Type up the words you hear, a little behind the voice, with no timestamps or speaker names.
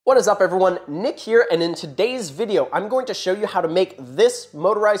What is up everyone, Nick here, and in today's video I'm going to show you how to make this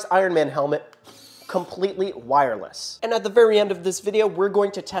motorized Iron Man helmet completely wireless. And at the very end of this video, we're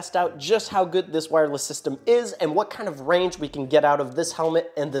going to test out just how good this wireless system is and what kind of range we can get out of this helmet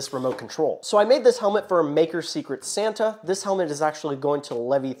and this remote control. So I made this helmet for a Maker Secret Santa. This helmet is actually going to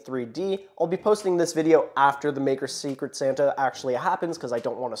Levy 3D. I'll be posting this video after the Maker Secret Santa actually happens because I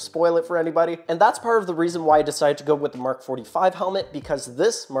don't want to spoil it for anybody. And that's part of the reason why I decided to go with the Mark 45 helmet, because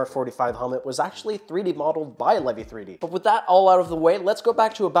this Mark 45 helmet was actually 3D modeled by Levy 3D. But with that all out of the way, let's go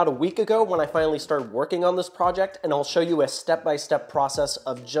back to about a week ago when I finally started working on this project, and I'll show you a step-by-step process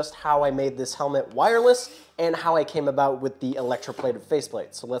of just how I made this helmet wireless and how I came about with the electroplated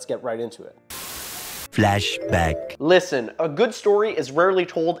faceplate. So let's get right into it. Flashback. Listen, a good story is rarely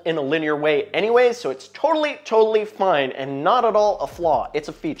told in a linear way anyway, so it's totally fine and not at all a flaw. It's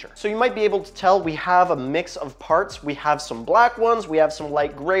a feature. So you might be able to tell we have a mix of parts. We have some black ones, we have some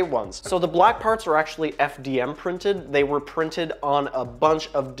light gray ones. So the black parts are actually FDM printed. They were printed on a bunch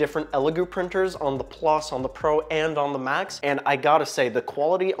of different Elegoo printers, on the Plus, on the Pro, and on the Max. And I gotta say, the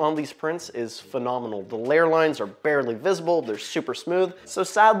quality on these prints is phenomenal. The layer lines are barely visible, they're super smooth. So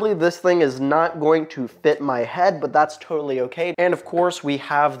sadly, this thing is not going to fit my head, but that's totally okay. And of course, we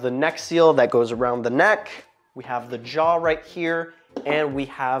have the neck seal that goes around the neck. We have the jaw right here, and we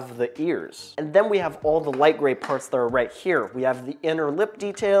have the ears. And then we have all the light gray parts that are right here. We have the inner lip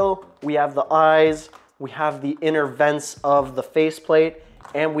detail, we have the eyes, we have the inner vents of the faceplate,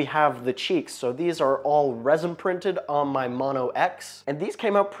 and we have the cheeks. So these are all resin printed on my Mono X. And these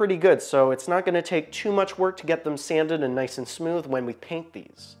came out pretty good, so it's not gonna take too much work to get them sanded and nice and smooth when we paint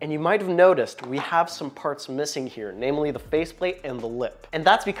these. And you might have noticed we have some parts missing here, namely the faceplate and the lip. And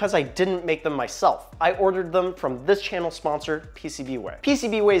that's because I didn't make them myself. I ordered them from this channel sponsor, PCBWAY.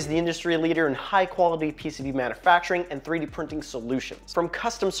 PCBWAY is the industry leader in high quality PCB manufacturing and 3D printing solutions. From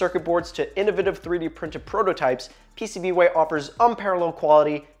custom circuit boards to innovative 3D printed prototypes, PCBWAY offers unparalleled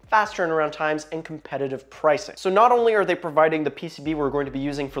quality, fast turnaround times, and competitive pricing. So not only are they providing the PCB we're going to be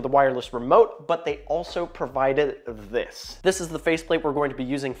using for the wireless remote, but they also provided this. This is the faceplate we're going to be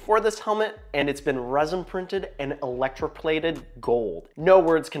using for this helmet, and it's been resin printed and electroplated gold. No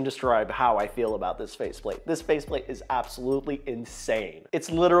words can describe how I feel about this faceplate. This faceplate is absolutely insane.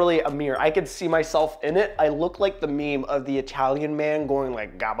 It's literally a mirror. I could see myself in it. I look like the meme of the Italian man going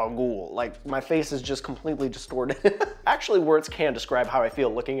like gabagool. Like my face is just completely distorted. Actually, words can describe how I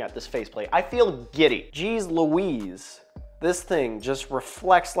feel looking at this faceplate. I feel giddy. Jeez Louise. This thing just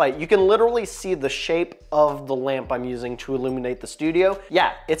reflects light. You can literally see the shape of the lamp I'm using to illuminate the studio.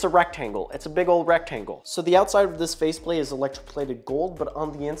 Yeah, it's a rectangle. It's a big old rectangle. So the outside of this faceplate is electroplated gold, but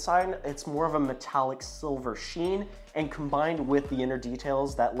on the inside, it's more of a metallic silver sheen, and combined with the inner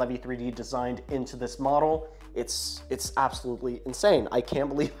details that Levy 3D designed into this model, it's absolutely insane. I can't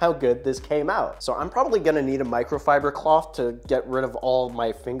believe how good this came out. So I'm probably gonna need a microfiber cloth to get rid of all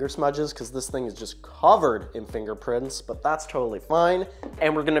my finger smudges, because this thing is just covered in fingerprints, but that's totally fine.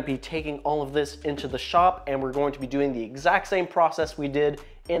 And we're gonna be taking all of this into the shop, and we're going to be doing the exact same process we did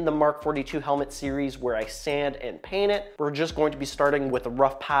in the Mark 42 helmet series where I sand and paint it. We're just going to be starting with a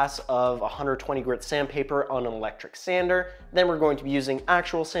rough pass of 120 grit sandpaper on an electric sander. Then we're going to be using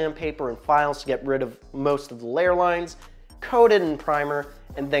actual sandpaper and files to get rid of most of the layer lines, coat it in primer,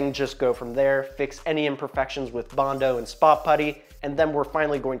 and then just go from there, fix any imperfections with Bondo and spot putty, and then we're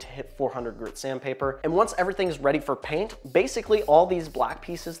finally going to hit 400 grit sandpaper. And once everything's ready for paint, basically all these black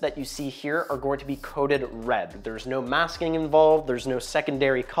pieces that you see here are going to be coated red. There's no masking involved, there's no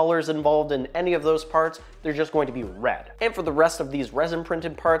secondary colors involved in any of those parts, they're just going to be red. And for the rest of these resin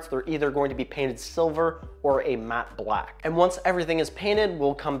printed parts, they're either going to be painted silver or a matte black. And once everything is painted,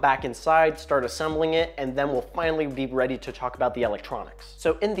 we'll come back inside, start assembling it, and then we'll finally be ready to talk about the electronics.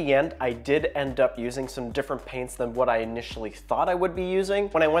 So in the end, I did end up using some different paints than what I initially thought I would be using.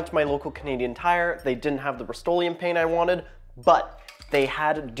 When I went to my local Canadian Tire, they didn't have the Rust-Oleum paint I wanted, but they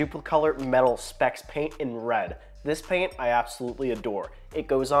had Duplicolor Metal Specs paint in red. This paint I absolutely adore. It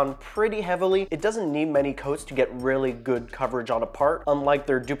goes on pretty heavily. It doesn't need many coats to get really good coverage on a part, unlike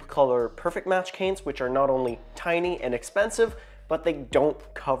their Duplicolor Perfect Match paints, which are not only tiny and expensive, but they don't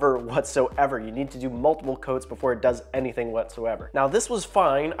cover whatsoever. You need to do multiple coats before it does anything whatsoever. Now this was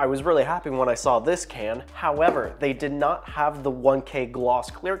fine. I was really happy when I saw this can. However, they did not have the 1K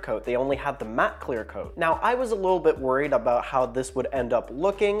gloss clear coat. They only had the matte clear coat. Now I was a little bit worried about how this would end up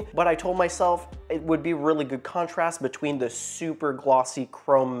looking, but I told myself it would be really good contrast between the super glossy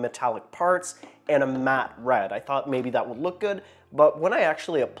chrome metallic parts and a matte red. I thought maybe that would look good, but when I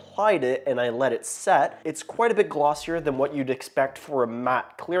actually applied it and I let it set, it's quite a bit glossier than what you'd expect for a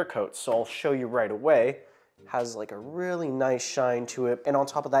matte clear coat. So I'll show you right away. Has like a really nice shine to it. And on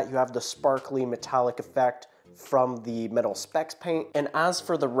top of that, you have the sparkly metallic effect from the metal specs paint. And as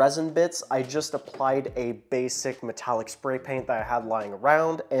for the resin bits, I just applied a basic metallic spray paint that I had lying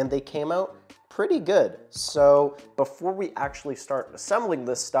around, and they came out pretty good. So before we actually start assembling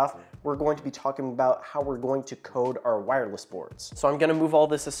this stuff, we're going to be talking about how we're going to code our wireless boards. So I'm gonna move all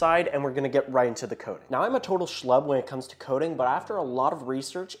this aside and we're gonna get right into the coding. Now, I'm a total schlub when it comes to coding, but after a lot of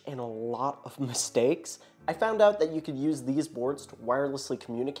research and a lot of mistakes, I found out that you could use these boards to wirelessly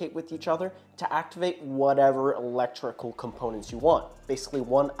communicate with each other to activate whatever electrical components you want. Basically,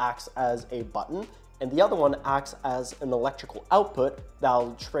 one acts as a button and the other one acts as an electrical output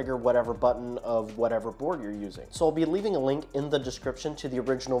that'll trigger whatever button of whatever board you're using. So I'll be leaving a link in the description to the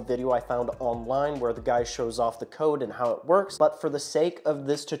original video I found online where the guy shows off the code and how it works. But for the sake of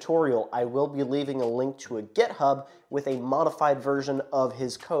this tutorial, I will be leaving a link to a GitHub with a modified version of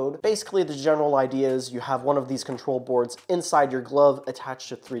his code. Basically, the general idea is you have one of these control boards inside your glove attached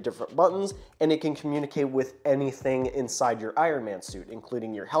to 3 different buttons, and it can communicate with anything inside your Iron Man suit,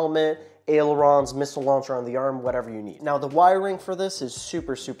 including your helmet, ailerons, missile launcher on the arm, whatever you need. Now, the wiring for this is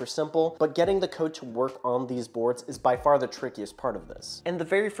super simple, but getting the code to work on these boards is by far the trickiest part of this. And the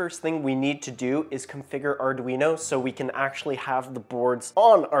very first thing we need to do is configure Arduino so we can actually have the boards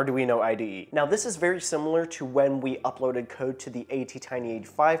on Arduino IDE. Now, this is very similar to when we uploaded code to the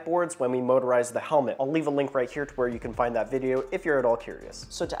ATtiny85 boards when we motorized the helmet. I'll leave a link right here to where you can find that video if you're at all curious.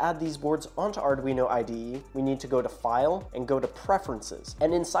 So to add these boards onto Arduino IDE, we need to go to File and go to Preferences.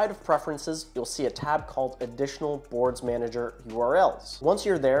 And inside of Preferences, you'll see a tab called Additional Boards Manager URLs. Once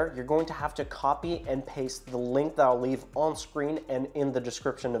you're there, you're going to have to copy and paste the link that I'll leave on screen and in the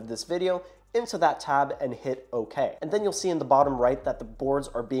description of this video into that tab and hit OK. And then you'll see in the bottom right that the boards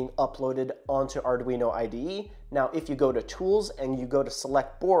are being uploaded onto Arduino IDE. Now, if you go to Tools and you go to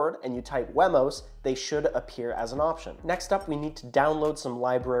Select Board and you type Wemos, they should appear as an option. Next up, we need to download some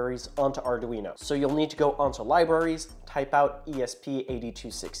libraries onto Arduino. So you'll need to go onto Libraries, type out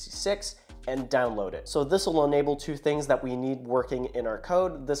ESP8266, and download it. So this will enable 2 things that we need working in our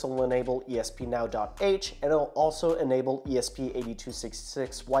code. This will enable espnow.h, and it'll also enable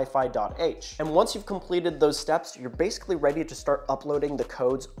ESP8266 Wi-Fi.h. And once you've completed those steps, you're basically ready to start uploading the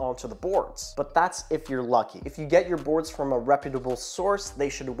codes onto the boards. But that's if you're lucky. If you get your boards from a reputable source, they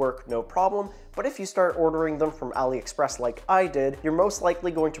should work no problem. But if you start ordering them from AliExpress like I did, you're most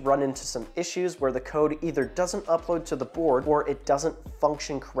likely going to run into some issues where the code either doesn't upload to the board or it doesn't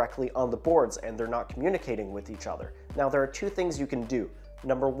function correctly on the boards and they're not communicating with each other. Now, there are 2 things you can do.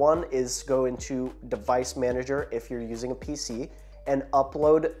 Number 1 is go into Device Manager if you're using a PC and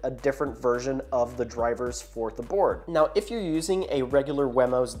upload a different version of the drivers for the board. Now, if you're using a regular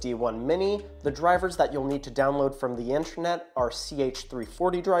Wemos D1 Mini, the drivers that you'll need to download from the internet are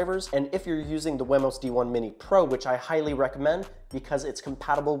CH340 drivers, and if you're using the Wemos D1 Mini Pro, which I highly recommend because it's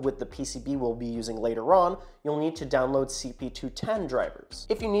compatible with the PCB we'll be using later on, you'll need to download CP210 drivers.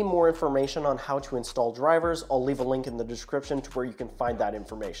 If you need more information on how to install drivers, I'll leave a link in the description to where you can find that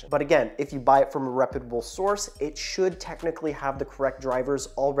information. But again, if you buy it from a reputable source, it should technically have the correct drivers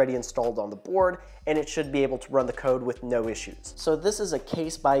already installed on the board, and it should be able to run the code with no issues. So this is a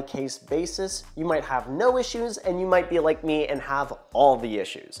case-by-case basis. You might have no issues, and you might be like me and have all the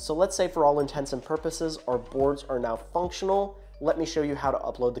issues. So let's say for all intents and purposes, our boards are now functional. Let me show you how to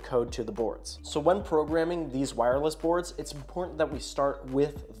upload the code to the boards. So when programming these wireless boards, it's important that we start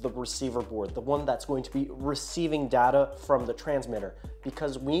with the receiver board, the one that's going to be receiving data from the transmitter,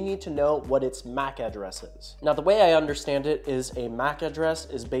 because we need to know what its MAC address is. Now, the way I understand it is a MAC address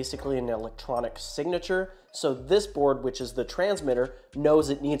is basically an electronic signature. So this board, which is the transmitter, knows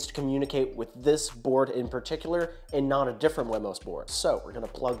it needs to communicate with this board in particular and not a different Wemos board. So we're gonna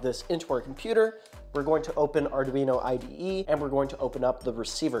plug this into our computer. We're going to open Arduino IDE and we're going to open up the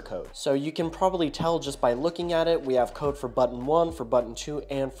receiver code. So you can probably tell just by looking at it, we have code for button 1, for button 2,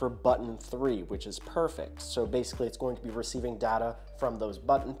 and for button 3, which is perfect. So basically it's going to be receiving data from those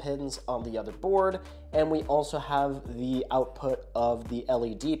button pins on the other board. And we also have the output of the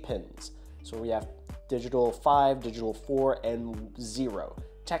LED pins. So we have digital 5, digital 4, and 0.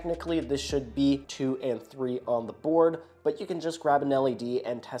 Technically, this should be 2 and 3 on the board, but you can just grab an LED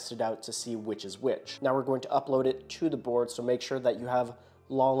and test it out to see which is which. Now we're going to upload it to the board, so make sure that you have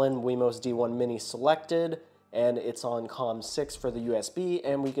Lolin Wemos D1 Mini selected, and it's on COM6 for the USB,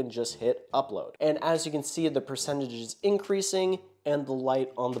 and we can just hit upload. And as you can see, the percentage is increasing, and the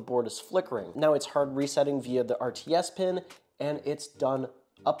light on the board is flickering. Now it's hard resetting via the RTS pin, and it's done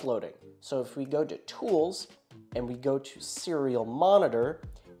uploading. So if we go to Tools and we go to Serial Monitor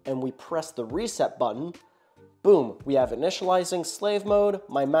and we press the reset button, boom, we have initializing slave mode.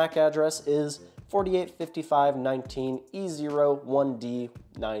 My MAC address is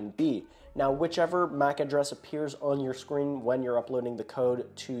 485519E01D9B. Now, whichever MAC address appears on your screen when you're uploading the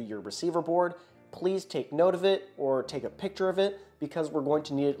code to your receiver board, please take note of it or take a picture of it because we're going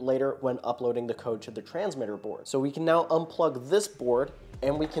to need it later when uploading the code to the transmitter board. So we can now unplug this board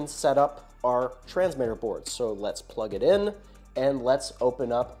and we can set up our transmitter board. So let's plug it in and let's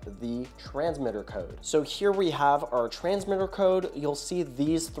open up the transmitter code. So here we have our transmitter code. You'll see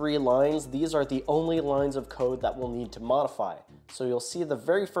these 3 lines. These are the only lines of code that we'll need to modify. So you'll see the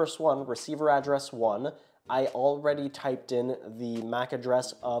very first one, receiver address 1, I already typed in the MAC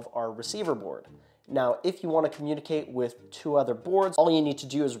address of our receiver board. Now, if you want to communicate with 2 other boards, all you need to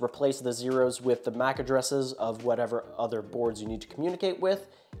do is replace the zeros with the MAC addresses of whatever other boards you need to communicate with.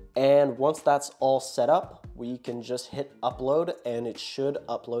 And once that's all set up, we can just hit upload and it should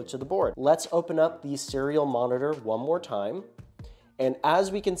upload to the board. Let's open up the serial monitor one more time. And as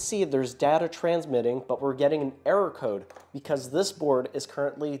we can see, there's data transmitting, but we're getting an error code because this board is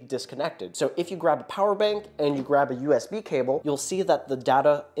currently disconnected. So if you grab a power bank and you grab a USB cable, you'll see that the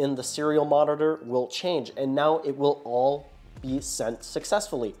data in the serial monitor will change and now it will all be sent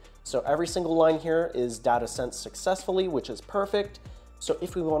successfully. So every single line here is data sent successfully, which is perfect. So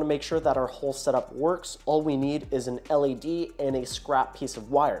if we want to make sure that our whole setup works, all we need is an LED and a scrap piece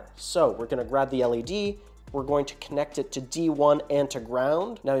of wire. So we're going to grab the LED. We're going to connect it to D1 and to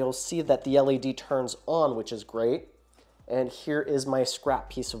ground. Now you'll see that the LED turns on, which is great. And here is my scrap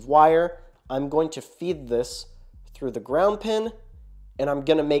piece of wire. I'm going to feed this through the ground pin, and I'm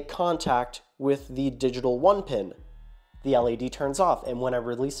going to make contact with the digital 1 pin. The LED turns off, and when I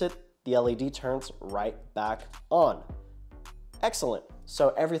release it, the LED turns right back on. Excellent.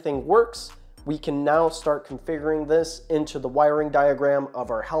 So everything works. We can now start configuring this into the wiring diagram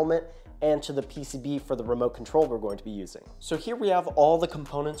of our helmet and to the PCB for the remote control we're going to be using. So here we have all the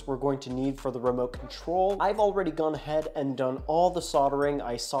components we're going to need for the remote control. I've already gone ahead and done all the soldering.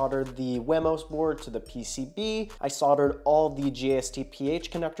 I soldered the Wemos board to the PCB. I soldered all the JST-PH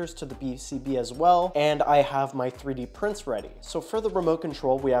connectors to the PCB as well. And I have my 3D prints ready. So for the remote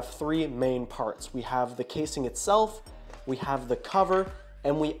control, we have 3 main parts. We have the casing itself, we have the cover,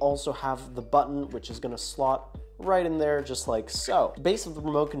 and we also have the button, which is gonna slot right in there just like so. The base of the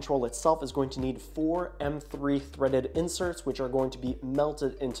remote control itself is going to need 4 M3 threaded inserts, which are going to be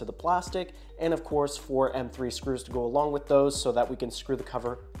melted into the plastic, and of course 4 M3 screws to go along with those so that we can screw the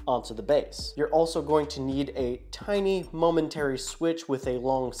cover onto the base. You're also going to need a tiny momentary switch with a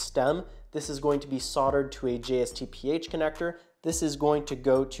long stem. This is going to be soldered to a JST-PH connector. This is going to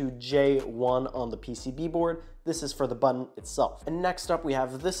go to J1 on the PCB board. This is for the button itself. And next up we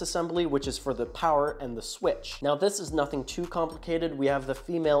have this assembly, which is for the power and the switch. Now this is nothing too complicated. We have the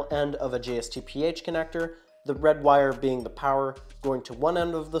female end of a JST-PH connector, the red wire being the power going to one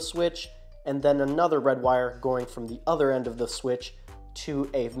end of the switch, and then another red wire going from the other end of the switch to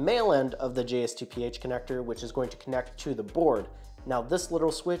a male end of the JST-PH connector, which is going to connect to the board. Now this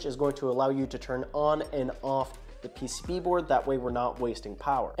little switch is going to allow you to turn on and off the PCB board, that way we're not wasting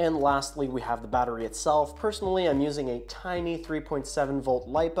power. And lastly, we have the battery itself. Personally, I'm using a tiny 3.7 volt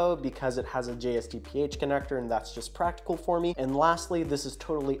LiPo because it has a JST-PH connector and that's just practical for me. And lastly, this is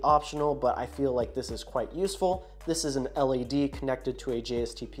totally optional, but I feel like this is quite useful. This is an LED connected to a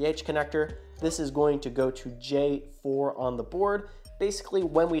JST-PH connector. This is going to go to J4 on the board. Basically,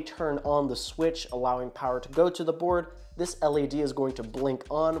 when we turn on the switch, allowing power to go to the board, this LED is going to blink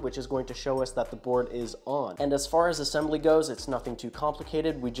on, which is going to show us that the board is on. And as far as assembly goes, it's nothing too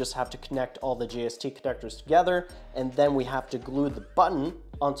complicated. We just have to connect all the JST connectors together, and then we have to glue the button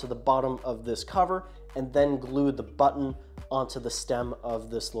onto the bottom of this cover, and then glue the button onto the stem of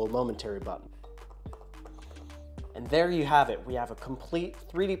this little momentary button. And there you have it. We have a complete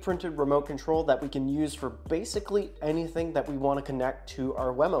 3D printed remote control that we can use for basically anything that we want to connect to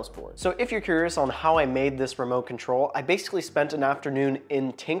our Wemos board. So if you're curious on how I made this remote control, I basically spent an afternoon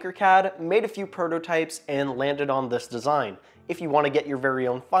in Tinkercad, made a few prototypes, and landed on this design. If you want to get your very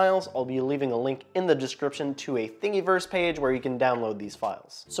own files, I'll be leaving a link in the description to a Thingiverse page where you can download these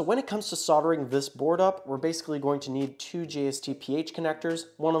files. So when it comes to soldering this board up, we're basically going to need 2 JST-PH connectors.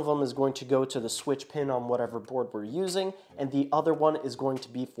 One of them is going to go to the switch pin on whatever board we're using, and the other one is going to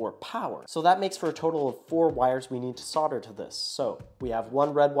be for power. So that makes for a total of 4 wires we need to solder to this. So we have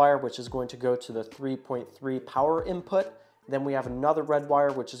one red wire, which is going to go to the 3.3 power input. Then we have another red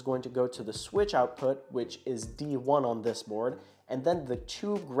wire, which is going to go to the switch output, which is D1 on this board. And then the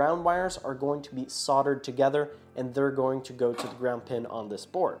 2 ground wires are going to be soldered together, and they're going to go to the ground pin on this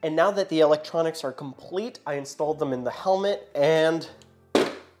board. And now that the electronics are complete, I installed them in the helmet, and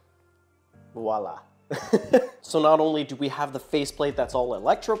voila. So not only do we have the faceplate that's all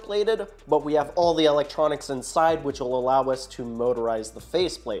electroplated, but we have all the electronics inside which will allow us to motorize the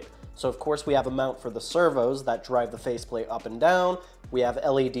faceplate. So of course we have a mount for the servos that drive the faceplate up and down. We have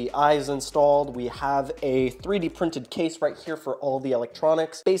LED eyes installed. We have a 3D printed case right here for all the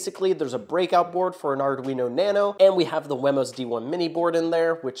electronics. Basically, there's a breakout board for an Arduino Nano, and we have the Wemos D1 Mini board in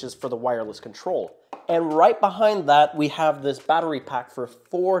there, which is for the wireless control. And right behind that, we have this battery pack for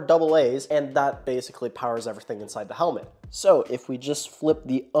 4 AA's, and that basically powers everything inside the helmet. So if we just flip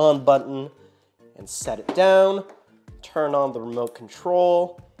the on button and set it down, turn on the remote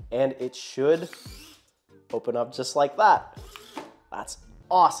control, and it should open up just like that. That's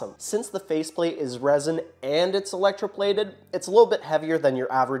awesome. Since the faceplate is resin and it's electroplated, it's a little bit heavier than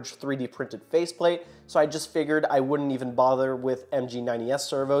your average 3D printed faceplate, so I just figured I wouldn't even bother with MG90S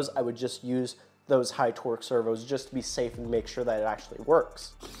servos. I would just use those high torque servos just to be safe and make sure that it actually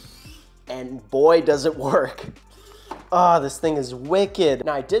works. And boy, does it work. Ah, this thing is wicked.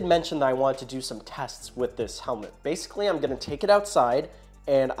 Now, I did mention that I wanted to do some tests with this helmet. Basically, I'm gonna take it outside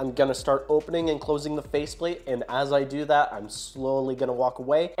and I'm gonna start opening and closing the faceplate, and as I do that, I'm slowly gonna walk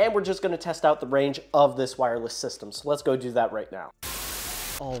away, and we're just gonna test out the range of this wireless system. So let's go do that right now.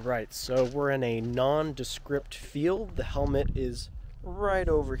 All right, so we're in a nondescript field. The helmet is right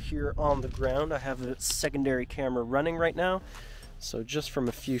over here on the ground. I have a secondary camera running right now, so just from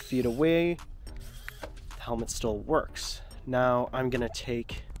a few feet away, the helmet still works. Now I'm gonna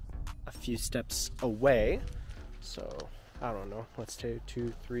take a few steps away, so I don't know, let's take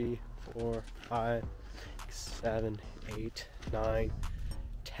 2, 3, 4, 5, 6, 7, 8, 9,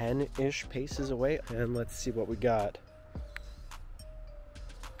 10-ish paces away, and let's see what we got.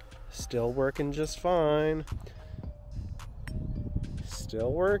 Still working just fine.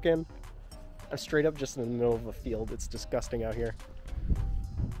 Still working. I'm straight up just in the middle of a field. It's disgusting out here.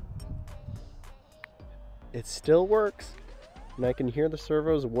 It still works, and I can hear the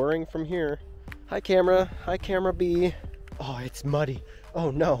servos whirring from here. Hi camera B. Oh, it's muddy. Oh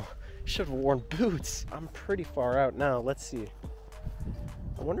no, should have worn boots. I'm pretty far out now. Let's see.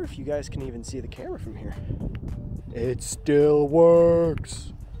 I wonder if you guys can even see the camera from here. It still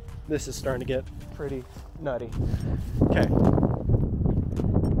works. This is starting to get pretty nutty. Okay.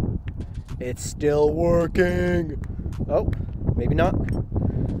 It's still working. Oh, maybe not.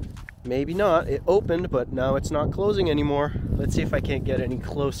 Maybe not. It opened, but now it's not closing anymore. Let's see if I can't get any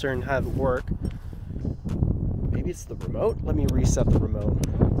closer and have it work. Maybe it's the remote? Let me reset the remote.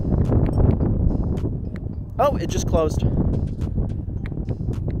 Oh, it just closed.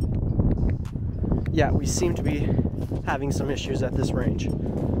 Yeah, we seem to be having some issues at this range.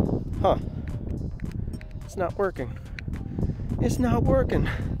 Huh. It's not working. It's not working.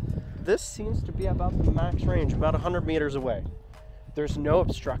 This seems to be about the max range, about 100 meters away. There's no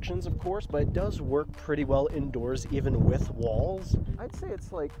obstructions, of course, but it does work pretty well indoors, even with walls. I'd say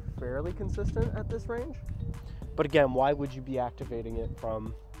it's like fairly consistent at this range. But again, why would you be activating it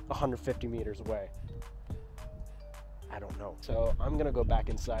from 150 meters away? I don't know. So I'm gonna go back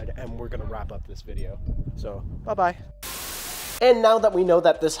inside and we're gonna wrap up this video. So bye-bye. And now that we know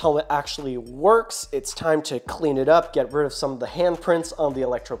that this helmet actually works, it's time to clean it up, get rid of some of the handprints on the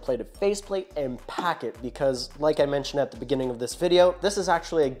electroplated faceplate, and pack it, because like I mentioned at the beginning of this video, this is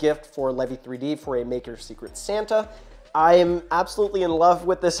actually a gift for Levy 3D for a Maker Secret Santa. I am absolutely in love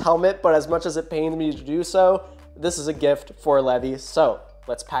with this helmet, but as much as it pains me to do so, this is a gift for Levy. So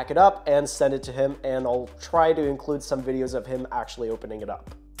let's pack it up and send it to him, and I'll try to include some videos of him actually opening it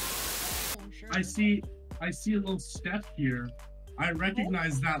up. I see a little step here. I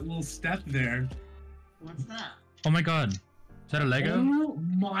recognize that little step there. What's that? Oh my god. Is that a Lego? Oh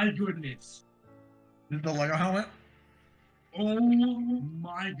my goodness. Is it the Lego helmet? Oh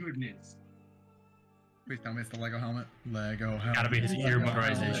my goodness. Please tell me it's the Lego helmet. Lego helmet. Gotta be his ear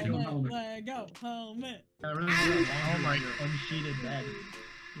motorization. Lego helmet. Oh my unsheeted bed.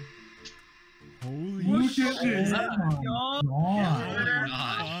 Holy Look shit. at this.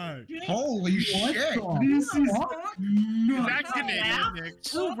 Holy shit. This is nuts.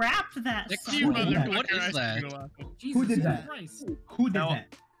 Who wrapped that? What is that? Who did that? Who did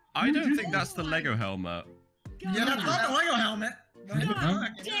that? I don't think that's the Lego helmet. Yeah, that's not the Lego helmet. Damn!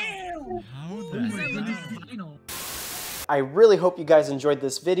 How the I really hope you guys enjoyed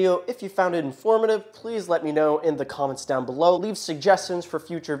this video. If you found it informative, please let me know in the comments down below. Leave suggestions for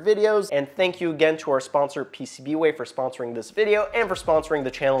future videos, and thank you again to our sponsor PCBWAY for sponsoring this video and for sponsoring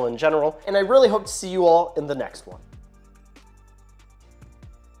the channel in general. And I really hope to see you all in the next one.